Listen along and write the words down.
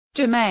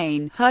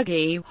Jermaine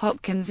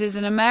Hopkins is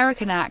an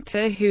American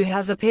actor who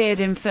has appeared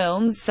in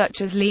films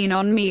such as Lean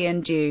on Me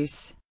and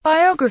Juice.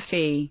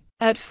 Biography.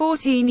 At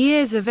 14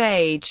 years of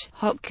age,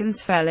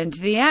 Hopkins fell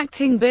into the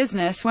acting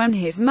business when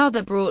his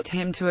mother brought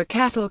him to a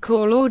cattle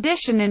call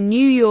audition in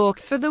New York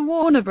for the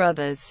Warner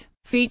Brothers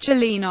feature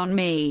Lean on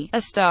Me,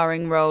 a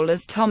starring role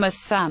as Thomas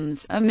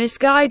Sams, a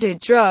misguided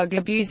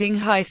drug-abusing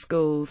high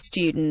school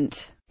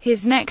student.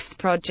 His next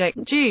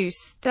project,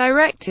 Juice,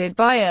 directed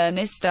by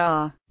Ernest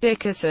R.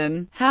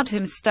 Dickerson, had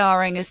him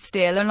starring as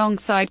Steele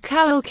alongside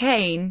Khalil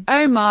Kain,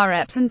 Omar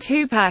Epps and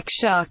Tupac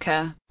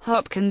Shakur.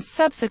 Hopkins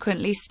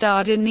subsequently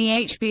starred in the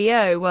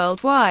HBO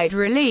worldwide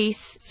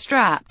release,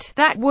 Strapped,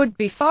 that would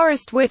be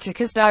Forest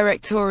Whitaker's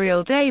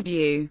directorial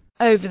debut.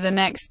 Over the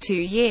next 2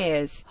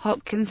 years,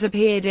 Hopkins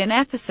appeared in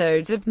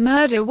episodes of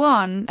Murder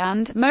One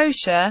and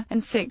Moshe,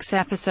 and 6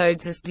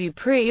 episodes as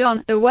Dupree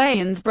on The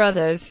Wayans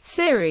Brothers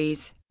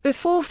series,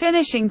 before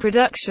finishing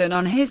production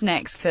on his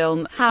next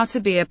film, How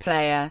to Be a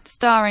Player,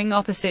 starring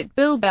opposite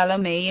Bill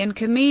Bellamy and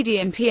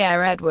comedian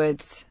Pierre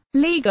Edwards.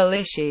 Legal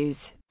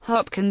issues.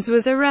 Hopkins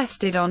was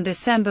arrested on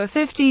December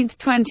 15,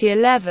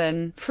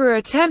 2011, for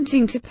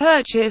attempting to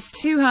purchase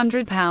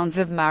 200 pounds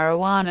of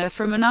marijuana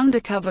from an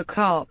undercover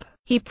cop.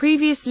 He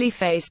previously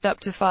faced up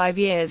to 5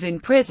 years in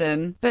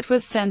prison, but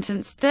was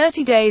sentenced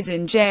 30 days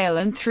in jail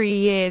and 3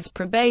 years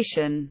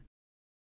probation.